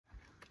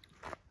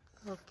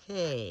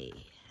Okay,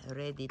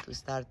 ready to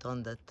start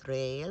on the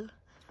trail,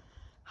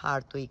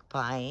 Hartwick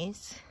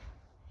Pines.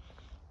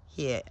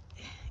 Here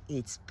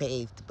it's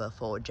paved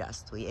before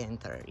just we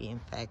enter. In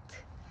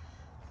fact,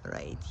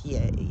 right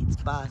here it's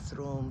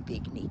bathroom,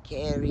 picnic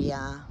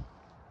area.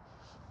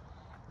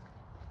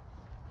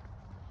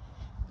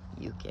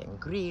 You can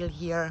grill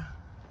here.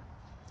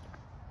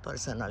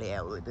 Personally,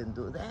 I wouldn't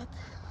do that.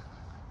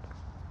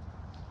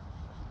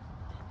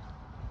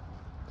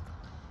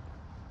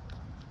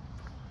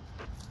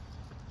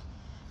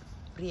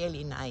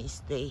 Really nice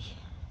day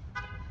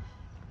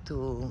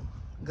to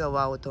go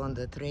out on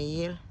the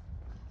trail.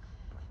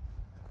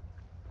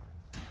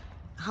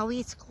 How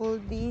is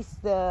called this?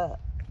 The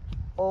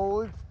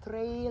old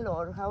trail,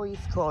 or how is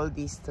called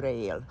this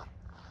trail?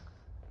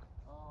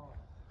 Oh.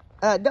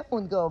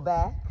 Don't go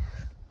back.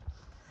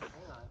 Hang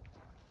on.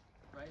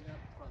 Right up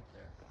front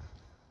there.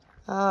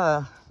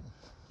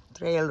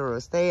 Trail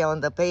rules. Stay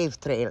on the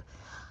paved trail.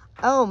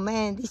 Oh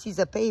man, this is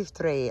a paved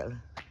trail.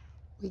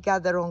 We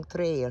got the wrong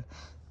trail.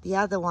 The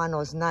other one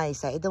was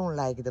nice. I don't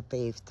like the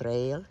paved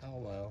trail. Oh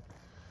well.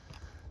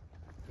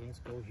 Let's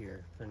go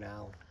here for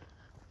now.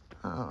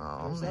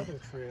 Oh, There's man. other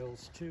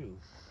trails too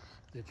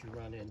that you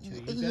run into.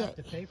 You Yeah. got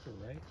the paper,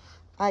 right?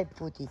 I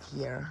put it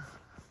here.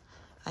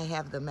 I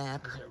have the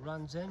map. 'Cause it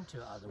runs into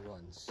other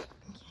ones.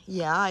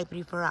 Yeah, I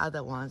prefer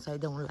other ones. I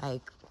don't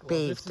like paved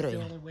This is the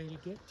trail. only way to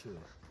get to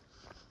it.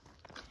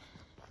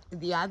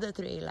 The other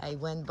trail I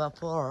went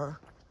before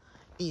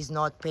is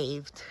not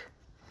paved,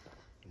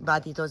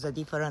 but it was a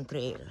different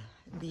trail.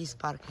 This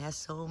park has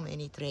so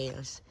many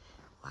trails.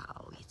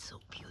 Wow, it's so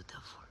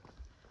beautiful.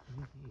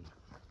 Mm-hmm.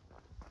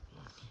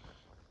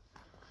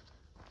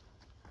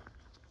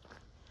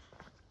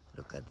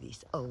 Look at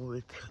these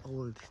old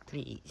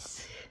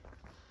trees.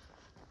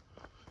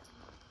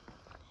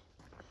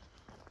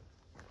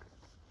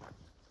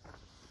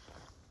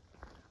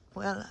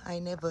 Well, I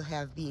never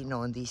have been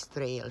on this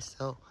trail,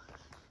 so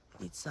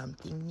it's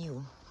something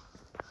new.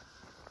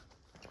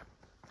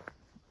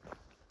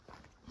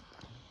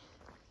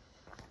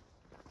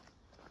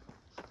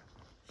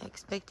 I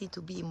expected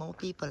to be more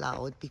people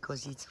out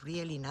because it's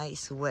really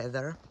nice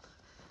weather.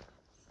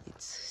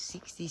 It's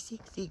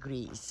 66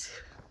 degrees.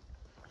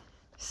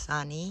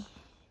 Sunny,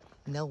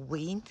 no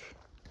wind,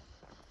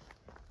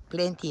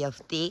 plenty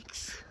of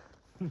ticks,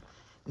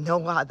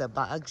 no other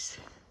bugs.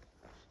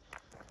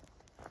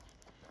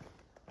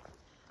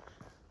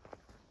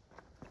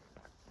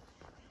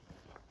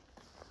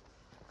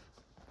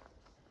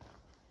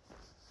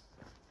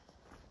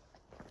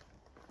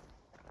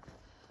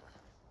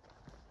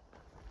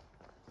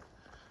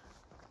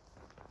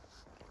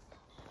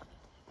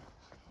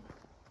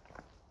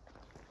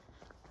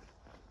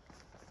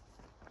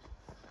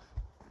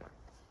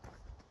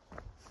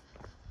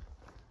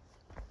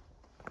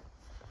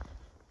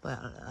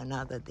 Well,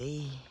 another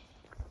day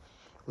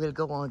we'll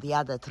go on the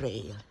other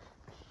trail.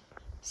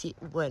 See,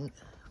 when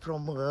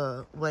from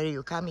where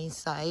you come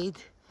inside,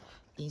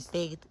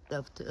 instead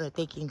of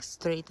taking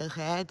straight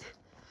ahead,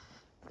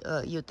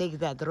 you take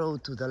that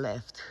road to the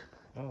left.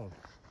 Oh.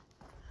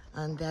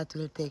 And that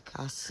will take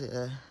us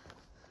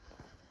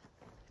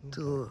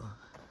to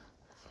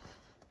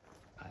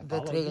I the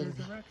followed trail. your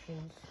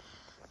directions.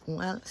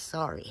 Well,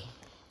 sorry.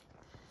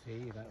 See,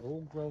 you got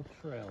Old Growth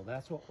Trail.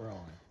 That's what we're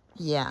on.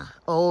 Yeah,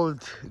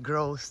 old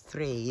growth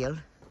trail.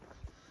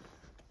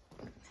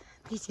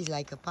 This is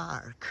like a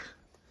park.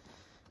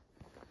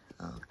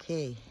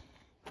 Okay.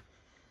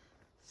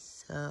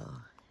 So,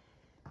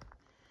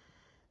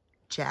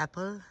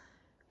 chapel,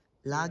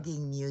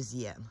 logging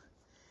museum.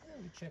 Yeah,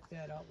 we check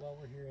that out while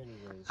we're here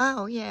anyways.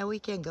 Oh, yeah, we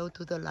can go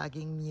to the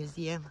logging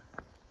museum.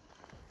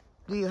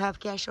 Do you have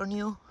cash on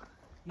you?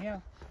 Yeah,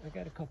 I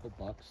got a couple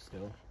bucks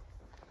still.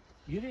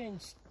 You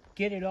didn't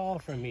get it all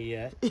from me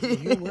yet.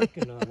 You're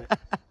working on it.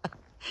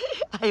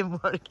 I'm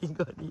working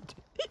on it.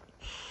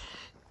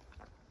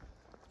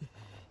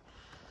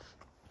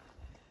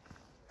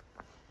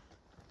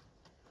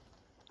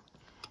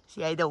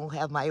 See, I don't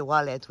have my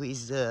wallet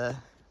with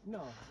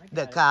No, I the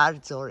got it.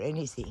 cards or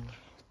anything.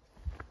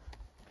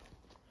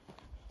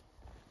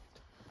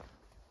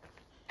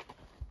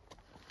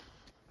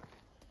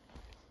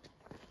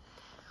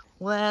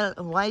 Well,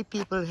 why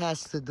people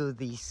has to do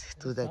this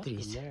to the Something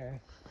trees?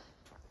 there.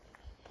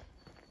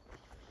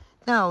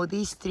 No,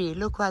 this tree,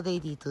 look what they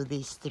did to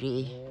this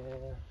tree.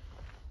 Yeah.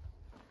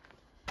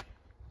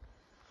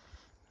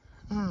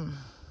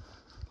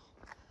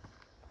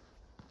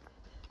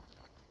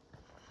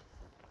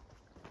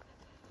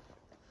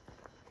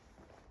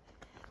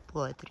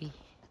 Poor tree.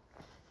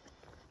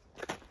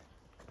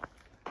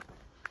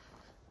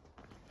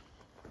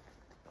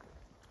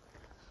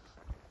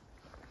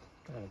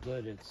 Kind of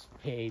good it's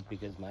paid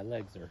because my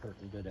legs are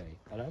hurting today.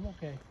 But I'm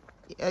okay.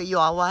 You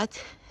are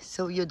what?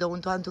 So you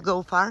don't want to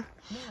go far?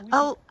 No,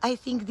 Oh, I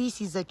think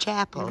this is a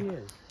chapel. It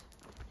is.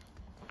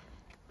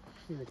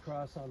 See the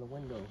cross on the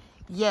window.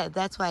 Yeah,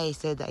 that's why I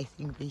said I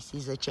think this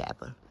is a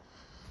chapel.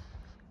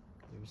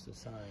 There's the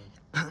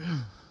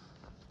sign.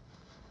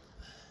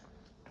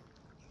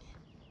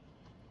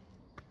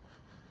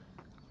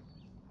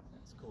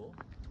 That's cool.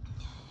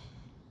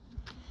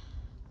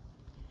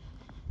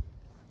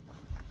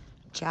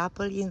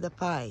 Chapel in the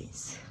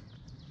Pines.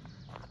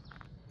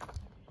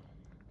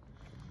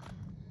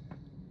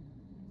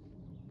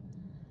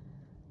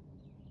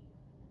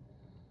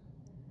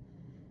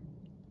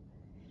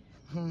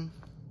 Hmm.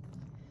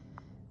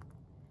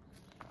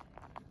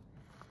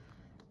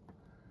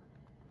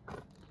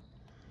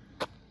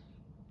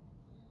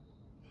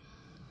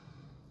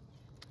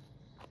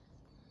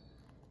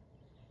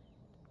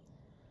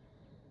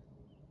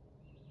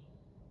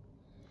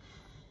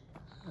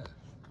 Huh.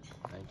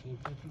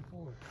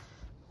 1954.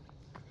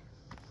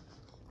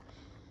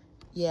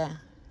 Yeah.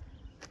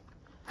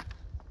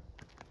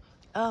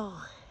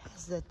 Oh,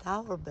 it's the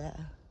tower bell. I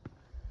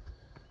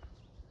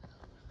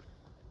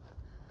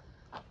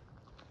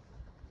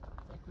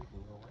think we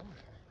can go in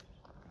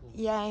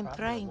there. Yeah, I'm Probably a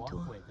trying to,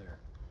 walkway there.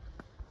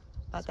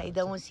 but So I it's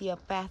don't up- see a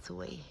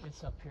pathway.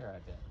 It's up here, I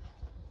bet.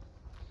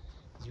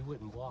 'Cause you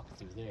wouldn't walk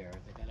through there.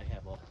 They gotta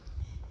have a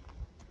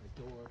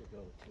door to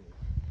go to.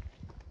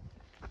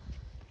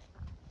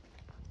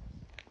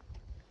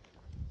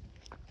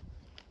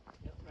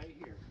 Yep, right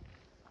here.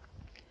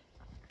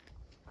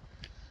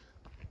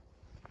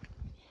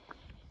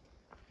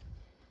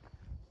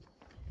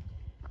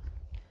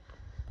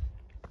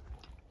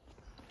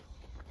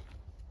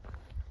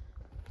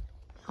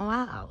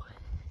 Wow,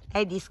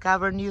 I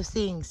discover new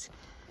things.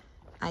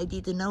 I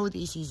didn't know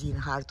this is in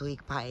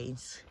Hartwick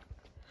Pines.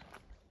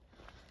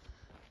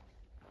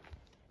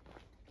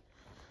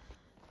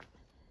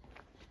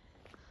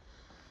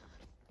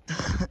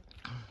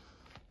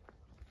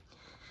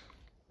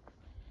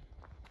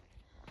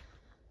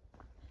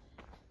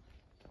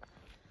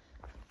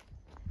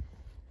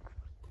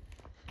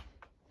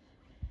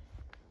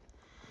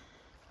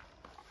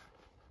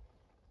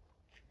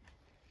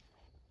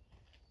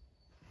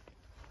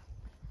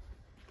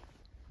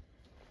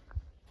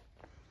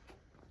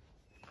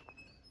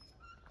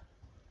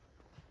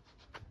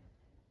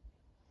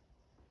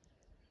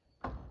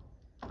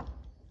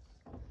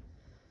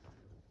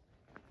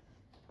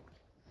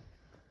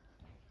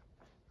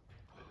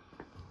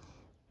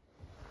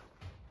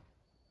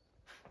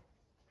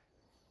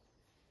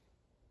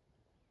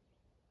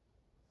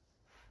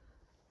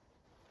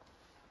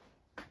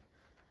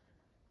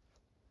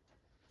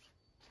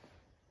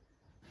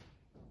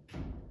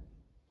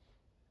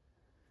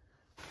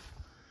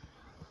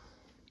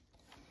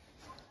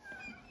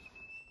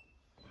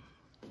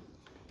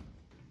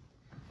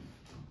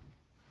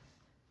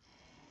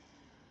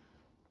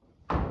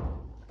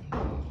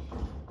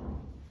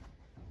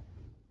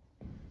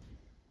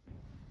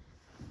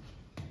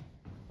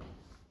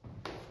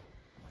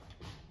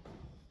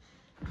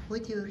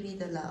 Would you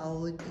read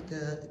aloud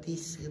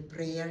this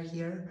prayer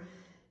here?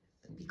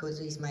 Because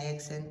with my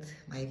accent,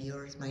 my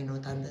viewers might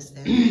not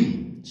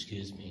understand.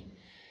 Excuse me.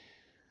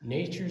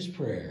 Nature's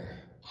Prayer.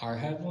 Our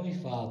Heavenly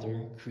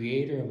Father,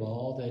 creator of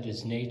all that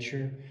is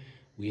nature,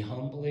 we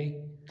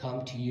humbly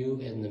come to you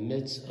in the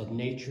midst of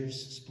nature's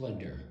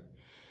splendor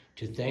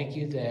to thank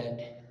you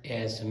that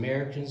as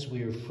Americans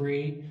we are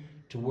free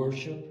to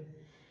worship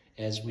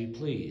as we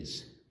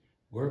please,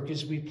 work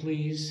as we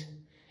please,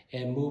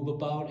 and move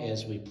about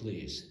as we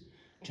please,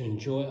 to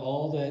enjoy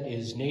all that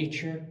is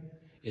nature,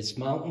 its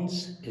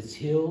mountains, its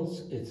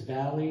hills, its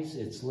valleys,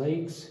 its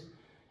lakes,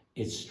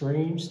 its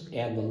streams,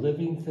 and the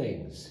living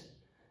things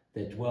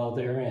that dwell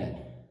therein.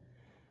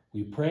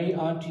 We pray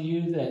unto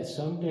you that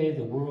someday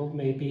the world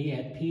may be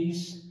at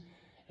peace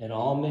and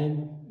all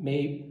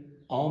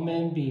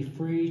men be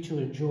free to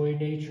enjoy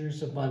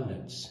nature's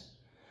abundance.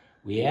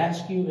 We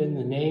ask you in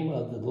the name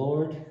of the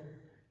Lord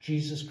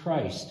Jesus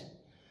Christ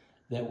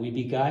that we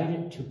be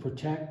guided to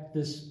protect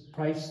this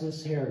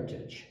priceless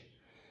heritage,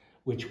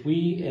 which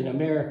we in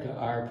America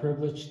are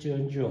privileged to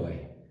enjoy.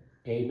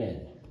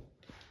 Amen.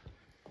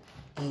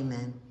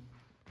 Amen.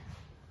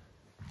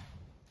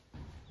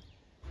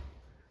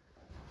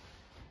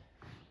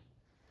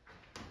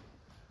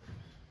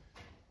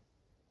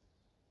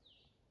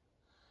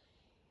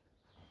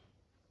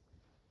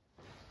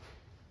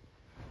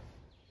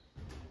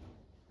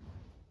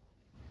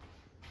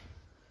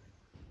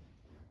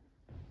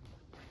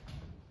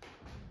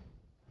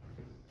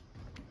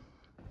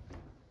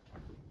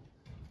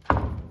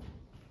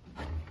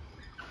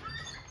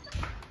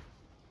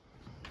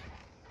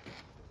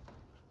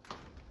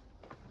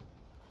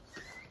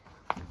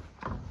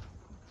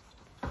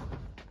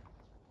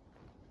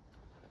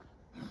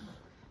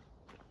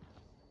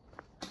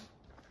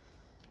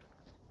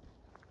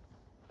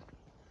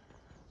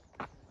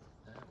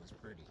 That was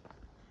pretty.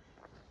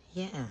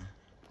 Yeah.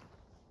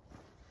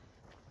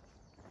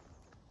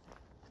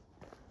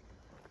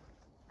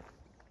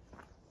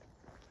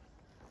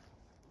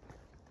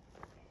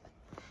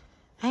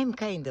 I'm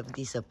kind of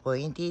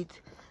disappointed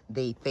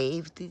they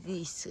paved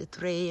this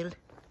trail.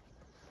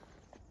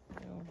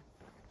 Well,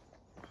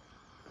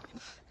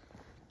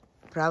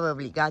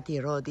 Probably got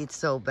eroded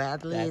so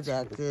badly That's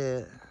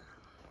that,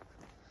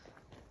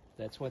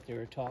 that's what they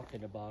were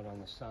talking about on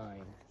the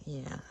sign.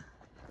 yeah.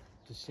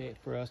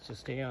 For us to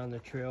stay on the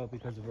trail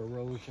because of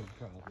erosion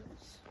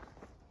problems.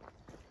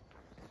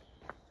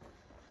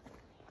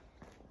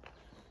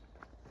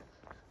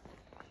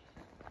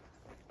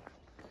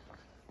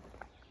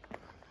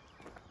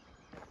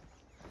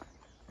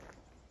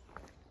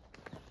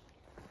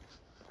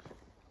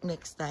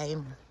 next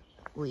time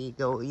we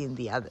go in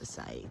the other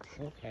side.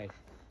 Okay.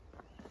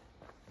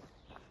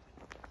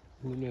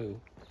 Who knew?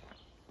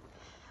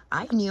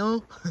 I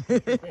knew,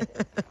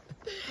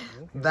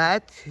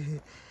 but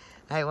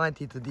I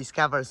wanted to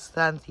discover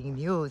something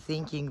new,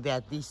 thinking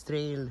that this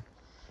trail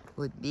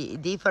would be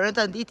different,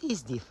 and it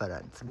is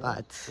different, Well,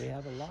 but they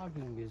have a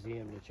logging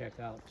museum to check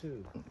out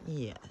too.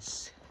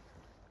 yes.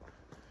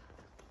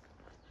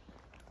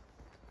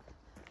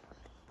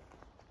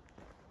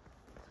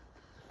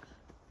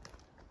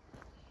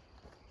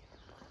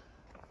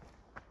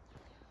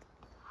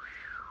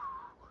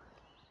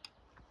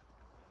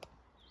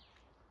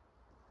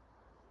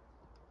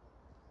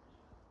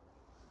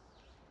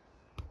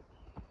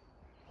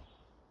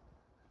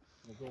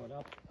 We're going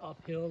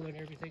uphill and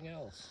everything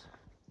else.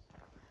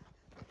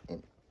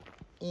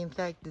 In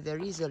fact, there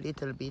is a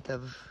little bit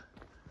of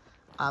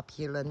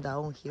uphill and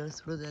downhill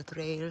through the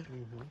trail,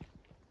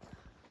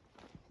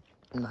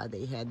 but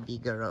they had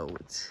bigger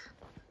roads.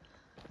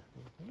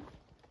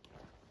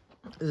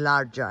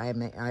 Larger,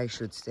 I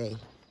should say,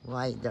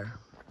 wider.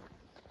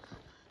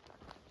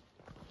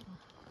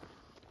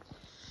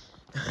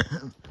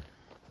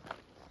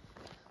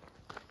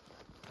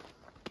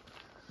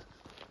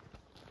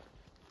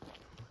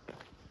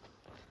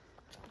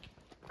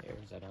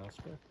 There's an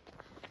Oscar.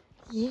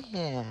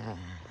 Yeah.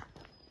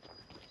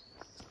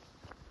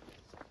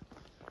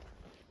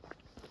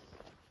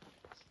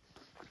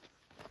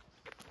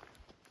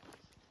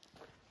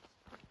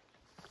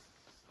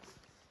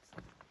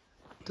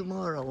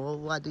 Tomorrow,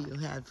 what do you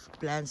have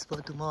plans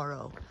for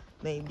tomorrow?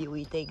 Maybe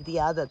we take the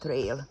other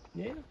trail.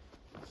 Yeah,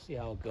 see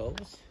how it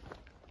goes.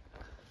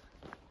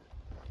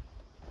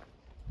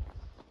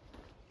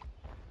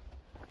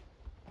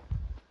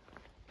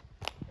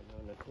 I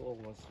know Nicole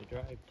wants to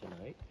drive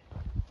tonight.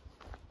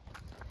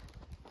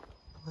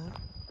 Well,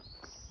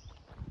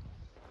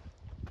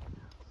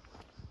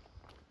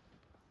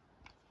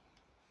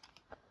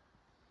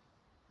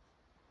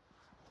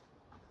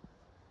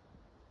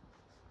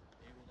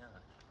 Maybe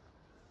not.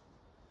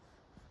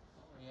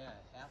 Oh yeah,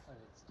 half of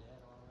it's dead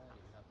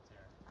already up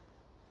there.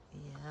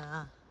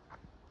 yeah.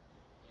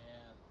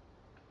 Yeah.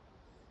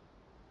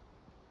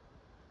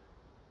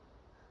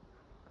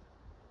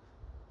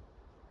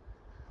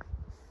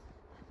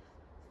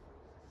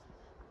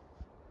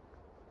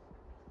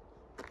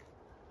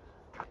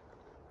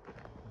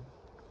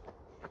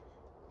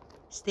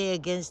 Stay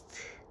against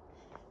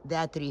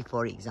that tree,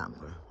 for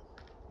example.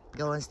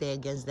 Go and stay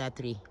against that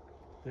tree.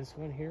 This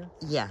one here?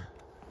 Yeah.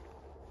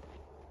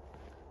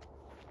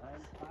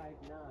 I'm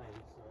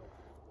 5'9", so...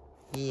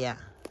 Yeah.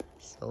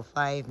 So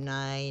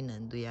 5'9",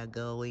 and we are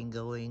going.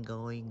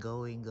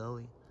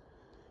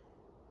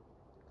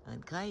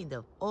 And kind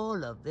of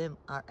all of them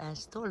are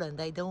as tall, and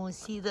I don't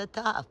see the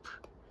top.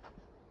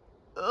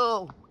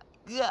 Oh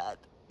my God.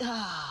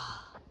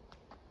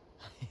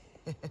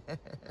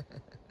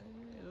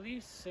 At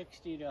least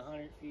 60 to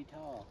 100 feet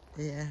tall,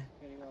 Yeah,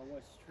 depending on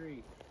what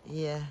street.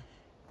 yeah.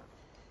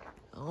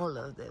 All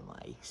of them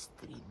are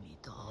extremely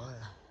tall.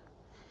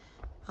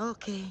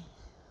 Okay.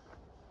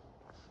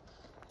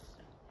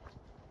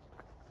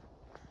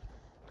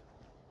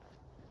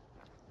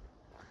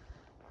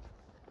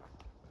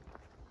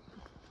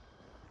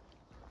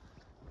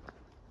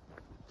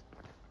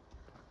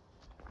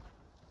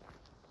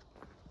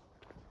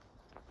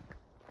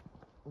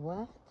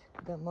 What?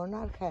 The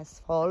monarch has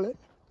fallen?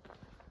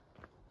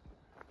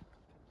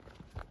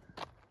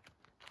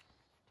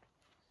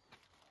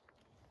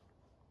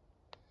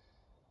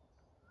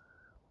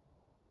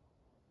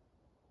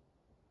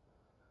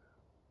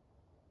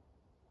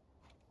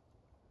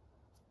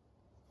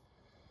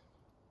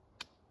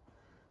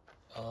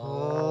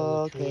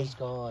 Oh, Okay. the tree's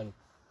gone.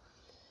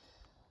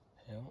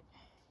 Yep,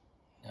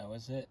 that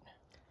was it.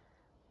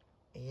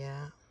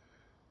 Yeah.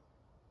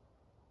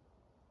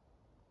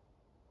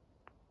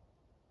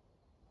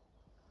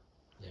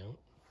 Yep.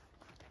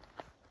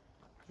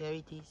 There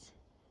it is.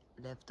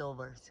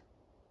 Leftovers.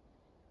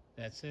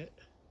 That's it?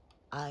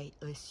 I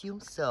assume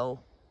so.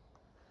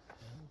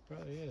 Yeah, it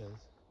probably is.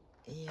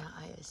 Yeah,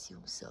 I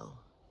assume so.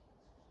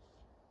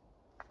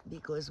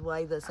 Because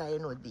why the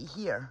sign would be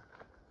here?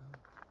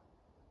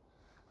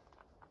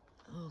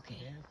 Okay.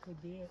 Yeah, it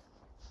could be it.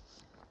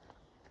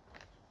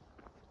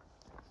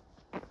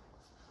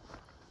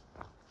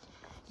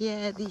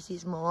 Yeah, this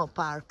is more a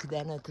park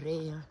than a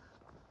trail.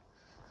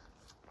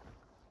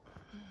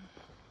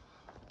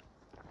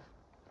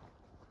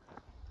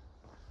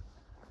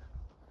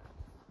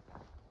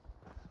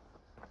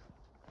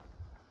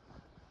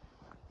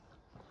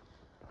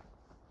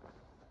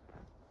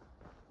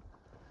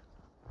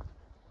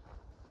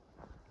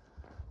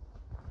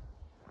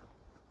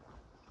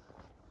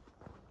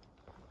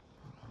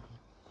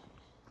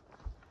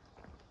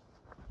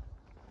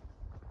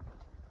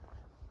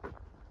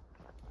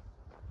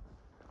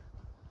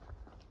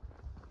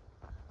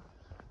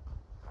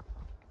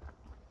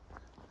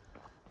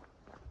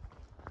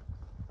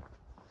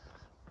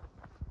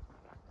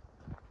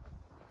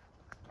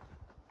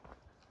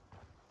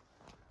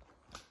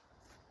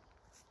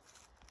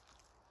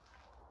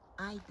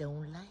 I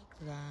don't like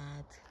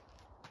that.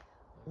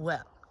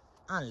 Well,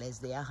 unless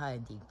they are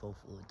hunting for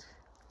food.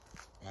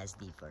 That's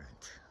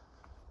different.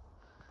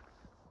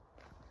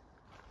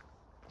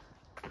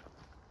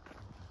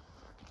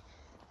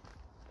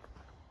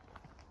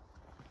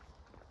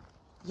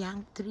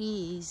 Young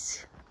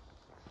trees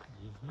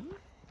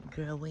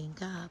growing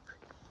up.